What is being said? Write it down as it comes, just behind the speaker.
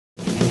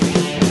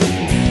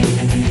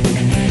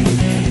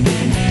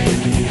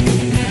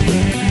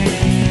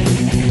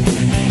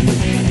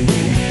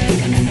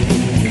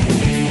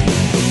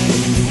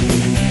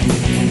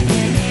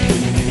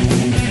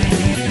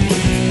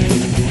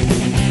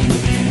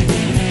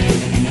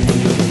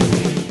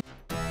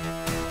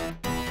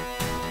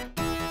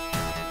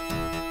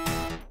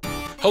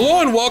Hello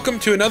and welcome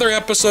to another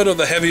episode of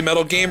the Heavy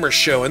Metal Gamer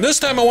Show, and this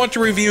time I want to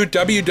review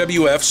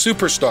WWF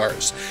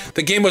SuperStars.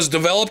 The game was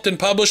developed and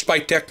published by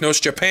Technos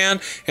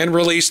Japan and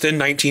released in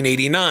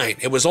 1989.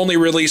 It was only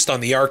released on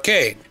the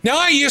arcade. Now,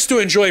 I used to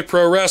enjoy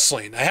pro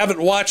wrestling. I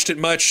haven't watched it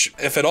much,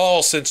 if at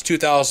all, since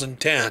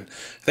 2010.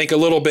 I think a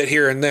little bit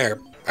here and there.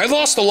 I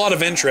lost a lot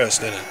of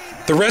interest in it.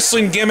 The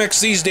wrestling gimmicks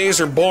these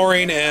days are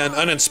boring and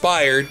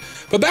uninspired,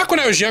 but back when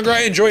I was younger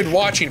I enjoyed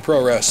watching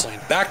pro wrestling.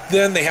 Back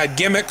then they had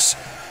gimmicks,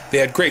 they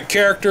had great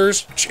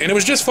characters, and it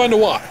was just fun to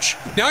watch.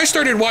 Now, I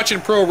started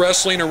watching pro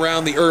wrestling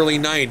around the early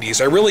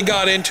 90s. I really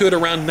got into it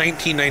around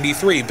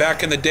 1993,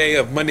 back in the day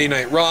of Monday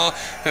Night Raw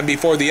and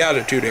before the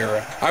Attitude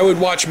Era. I would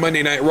watch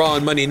Monday Night Raw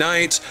on Monday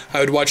nights, I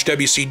would watch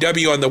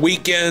WCW on the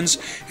weekends,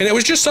 and it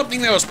was just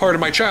something that was part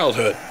of my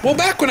childhood. Well,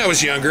 back when I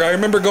was younger, I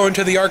remember going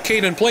to the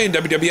arcade and playing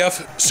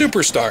WWF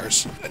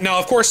SuperStars. Now,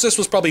 of course, this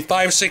was probably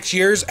 5-6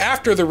 years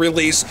after the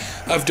release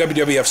of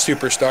WWF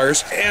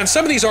SuperStars, and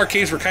some of these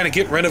arcades were kind of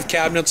getting rid of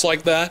cabinets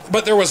like that.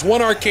 But there was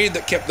one arcade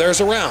that kept theirs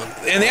around,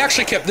 and they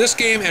actually kept this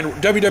game and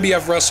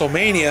WWF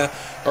WrestleMania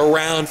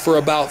around for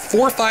about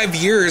 4 or 5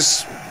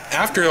 years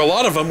after a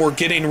lot of them were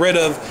getting rid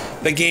of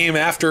the game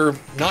after,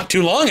 not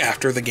too long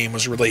after the game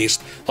was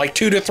released, like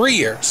 2 to 3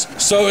 years.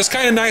 So it's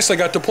kind of nice I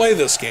got to play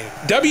this game.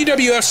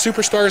 WWF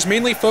SuperStars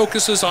mainly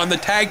focuses on the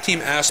tag team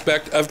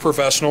aspect of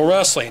professional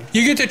wrestling.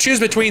 You get to choose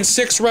between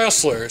 6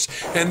 wrestlers,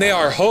 and they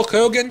are Hulk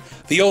Hogan,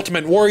 The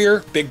Ultimate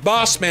Warrior, Big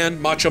Boss Man,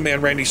 Macho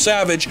Man Randy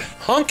Savage,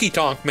 Honky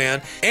Tonk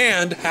Man,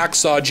 and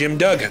Hacksaw Jim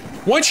Duggan.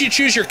 Once you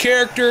choose your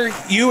character,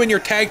 you and your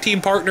tag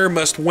team partner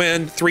must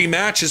win 3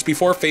 matches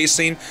before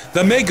facing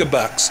the Mega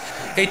Bucks,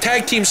 a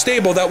tag team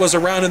stable that was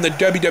around in the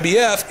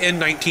WWF in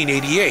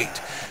 1988,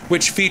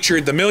 which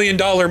featured the $1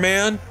 Million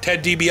Man,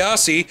 Ted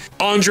DiBiase,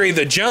 Andre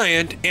the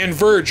Giant, and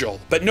Virgil.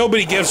 But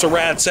nobody gives a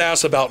rat's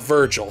ass about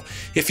Virgil.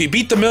 If you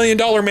beat the $1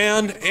 Million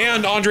Man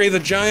and Andre the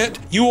Giant,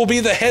 you will be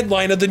the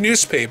headline of the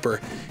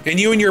newspaper, and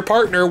you and your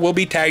partner will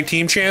be tag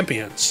team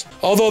champions.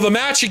 Although the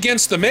match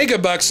against the Mega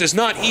Bucks is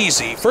not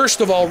easy. First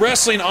of all,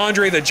 wrestling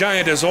Andre the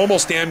Giant is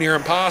almost damn near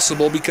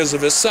impossible because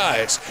of his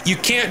size. You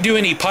can't do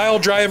any pile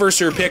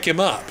drivers or pick him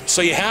up,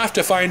 so you have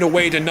to find a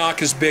way to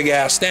knock his big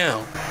ass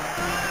down.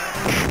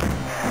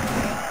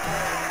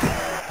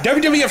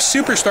 WWF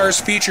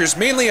SuperStars features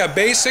mainly a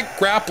basic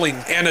grappling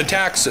and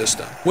attack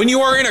system. When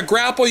you are in a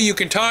grapple, you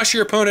can toss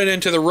your opponent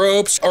into the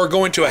ropes or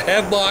go into a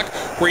headlock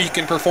where you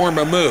can perform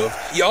a move.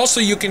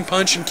 You can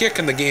punch and kick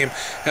in the game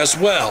as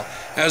well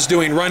as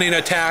doing running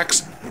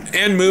attacks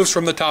and moves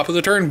from the top of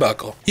the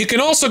turnbuckle. You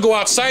can also go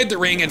outside the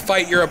ring and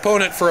fight your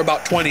opponent for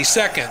about 20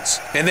 seconds,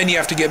 and then you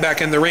have to get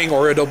back in the ring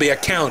or it'll be a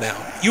count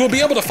out. You will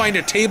be able to find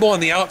a table on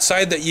the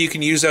outside that you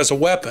can use as a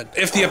weapon.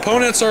 If the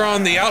opponents are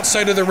on the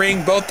outside of the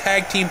ring, both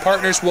tag team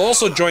partners will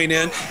also join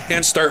in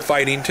and start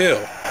fighting too.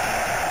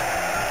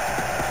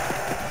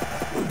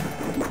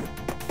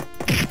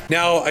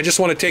 Now, I just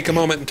want to take a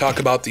moment and talk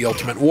about The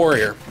Ultimate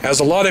Warrior.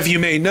 As a lot of you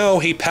may know,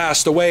 he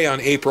passed away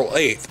on April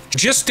 8th,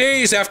 just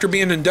days after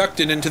being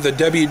inducted into the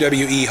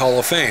WWE Hall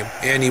of Fame,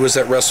 and he was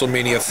at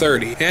WrestleMania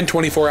 30. And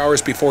 24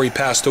 hours before he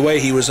passed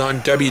away, he was on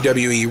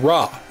WWE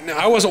Raw. Now,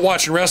 I wasn't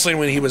watching wrestling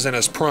when he was in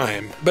his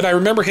prime, but I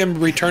remember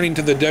him returning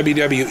to the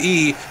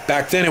WWE,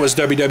 back then it was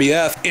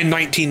WWF, in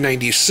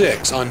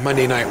 1996 on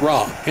Monday Night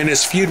Raw, and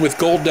his feud with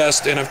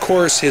Goldust, and of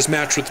course his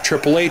match with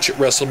Triple H at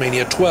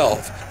WrestleMania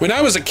 12. When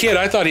I was a kid,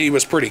 I thought he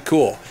was pretty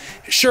cool.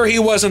 Sure, he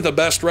wasn't the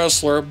best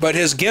wrestler, but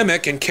his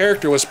gimmick and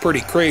character was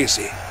pretty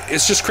crazy.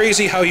 It's just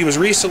crazy how he was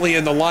recently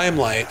in the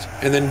limelight,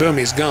 and then boom,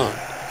 he's gone.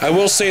 I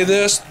will say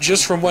this,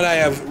 just from what I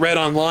have read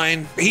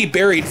online, he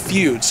buried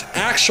feuds,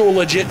 actual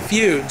legit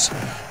feuds,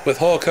 with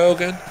Hulk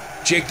Hogan,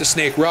 Jake the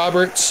Snake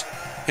Roberts,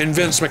 and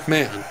Vince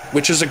McMahon,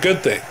 which is a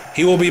good thing.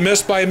 He will be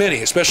missed by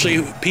many,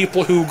 especially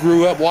people who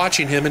grew up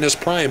watching him in his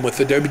prime with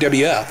the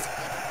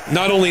WWF.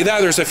 Not only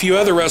that, there's a few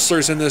other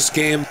wrestlers in this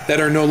game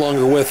that are no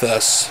longer with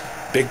us.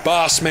 Big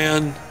Boss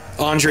Man,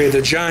 Andre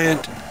the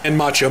Giant, and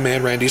Macho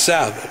Man Randy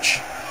Savage.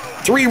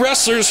 Three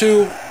wrestlers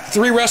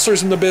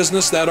in the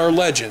business that are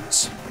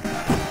legends.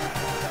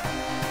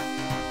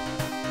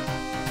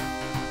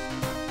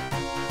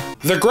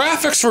 The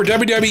graphics for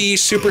WWE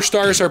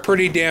SuperStars are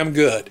pretty damn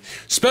good,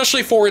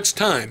 especially for its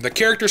time. The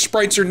character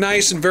sprites are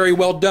nice and very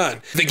well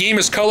done. The game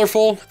is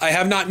colorful. I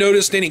have not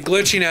noticed any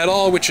glitching at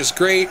all, which is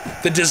great.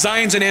 The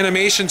designs and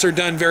animations are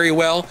done very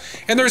well,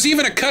 and there's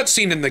even a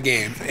cutscene in the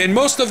game, and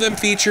most of them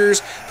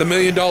features the $1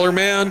 Million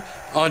Man,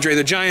 Andre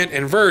the Giant,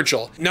 and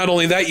Virgil. Not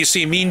only that, you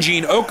see Mean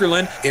Gene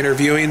Okerlund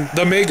interviewing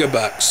the Mega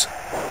Bucks.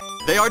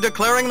 They are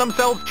declaring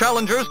themselves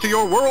challengers to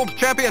your World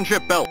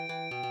Championship belt.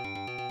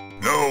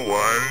 No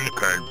one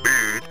can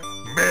beat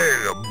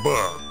Mega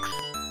Bucks.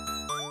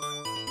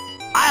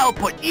 I'll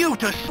put you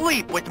to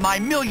sleep with my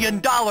 $1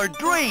 million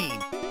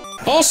dream.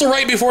 Also,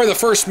 right before the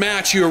first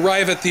match, you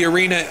arrive at the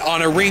arena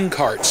on a ring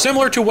cart,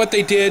 similar to what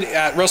they did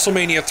at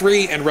WrestleMania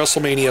 3 and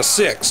WrestleMania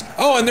 6.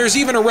 Oh, and there's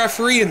even a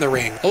referee in the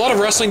ring. A lot of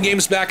wrestling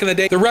games back in the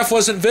day, the ref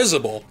wasn't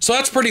visible, so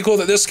that's pretty cool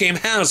that this game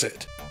has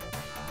it.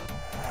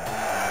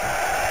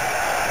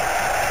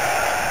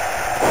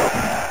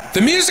 The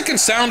music and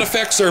sound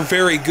effects are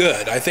very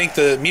good. I think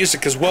the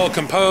music is well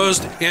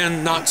composed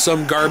and not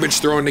some garbage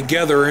thrown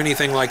together or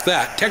anything like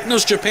that.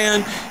 Technos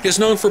Japan is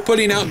known for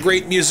putting out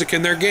great music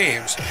in their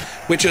games,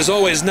 which is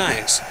always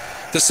nice.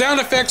 The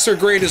sound effects are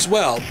great as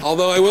well,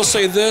 although I will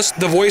say this,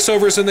 the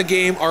voiceovers in the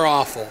game are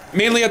awful.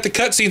 Mainly at the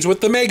cutscenes with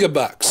the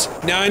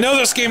Megabucks. Now I know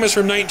this game is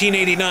from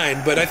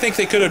 1989, but I think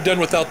they could have done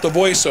without the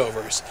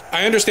voiceovers.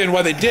 I understand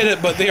why they did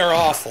it, but they are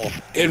awful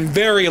and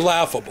very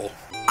laughable.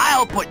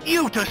 I'll put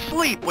you to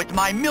sleep with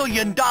my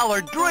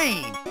 $1,000,000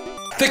 dream.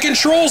 The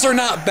controls are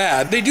not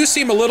bad. They do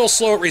seem a little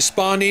slow at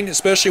responding,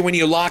 especially when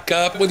you lock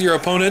up with your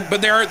opponent,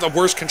 but they aren't the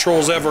worst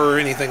controls ever or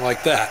anything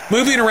like that.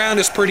 Moving around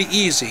is pretty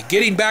easy.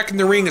 Getting back in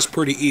the ring is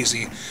pretty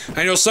easy.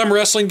 I know some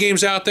wrestling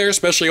games out there,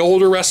 especially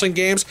older wrestling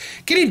games,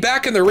 getting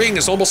back in the ring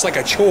is almost like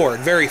a chore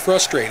and very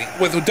frustrating.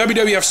 With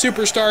WWF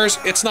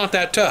Superstars, it's not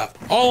that tough.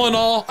 All in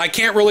all, I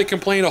can't really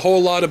complain a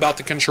whole lot about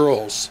the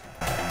controls.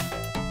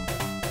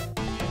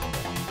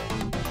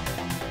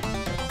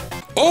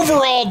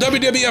 Overall,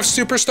 WWF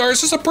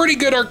Superstars is a pretty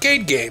good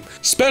arcade game,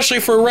 especially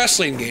for a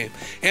wrestling game,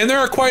 and there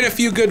are quite a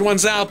few good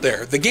ones out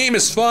there. The game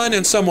is fun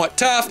and somewhat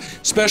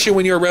tough, especially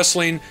when you're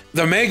wrestling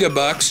the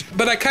Megabucks,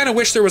 but I kind of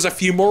wish there was a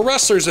few more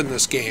wrestlers in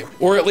this game,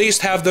 or at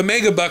least have the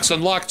Megabucks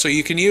unlocked so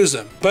you can use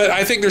them. But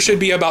I think there should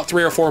be about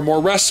 3 or 4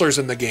 more wrestlers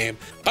in the game.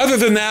 Other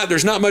than that,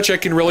 there's not much I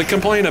can really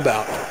complain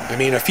about. I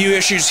mean, a few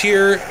issues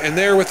here and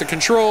there with the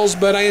controls,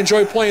 but I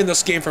enjoy playing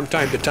this game from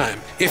time to time.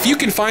 If you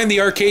can find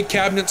the arcade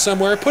cabinet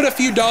somewhere, put a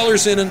few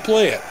dollars in and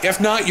play it. If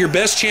not, your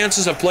best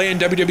chances of playing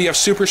WWF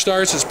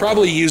Superstars is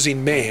probably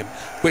using MAME,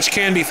 which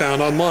can be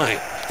found online.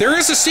 There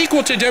is a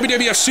sequel to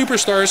WWF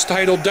Superstars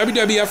titled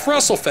WWF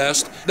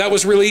WrestleFest that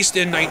was released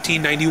in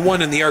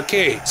 1991 in the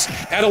arcades.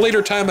 At a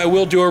later time, I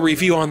will do a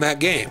review on that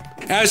game.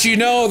 As you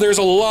know, there's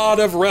a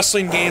lot of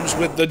wrestling games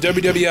with the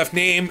WWF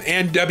name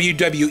and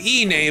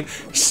WWE name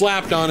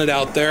slapped on it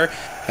out there.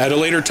 At a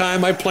later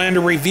time, I plan to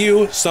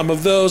review some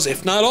of those,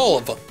 if not all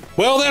of them.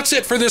 Well, that's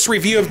it for this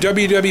review of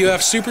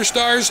WWF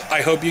Superstars.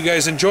 I hope you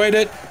guys enjoyed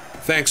it.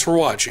 Thanks for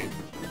watching.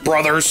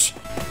 Brothers.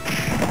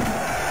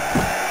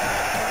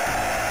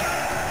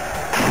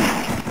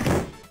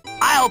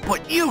 I'll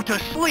put you to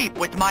sleep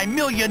with my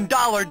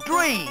 $1,000,000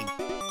 dream.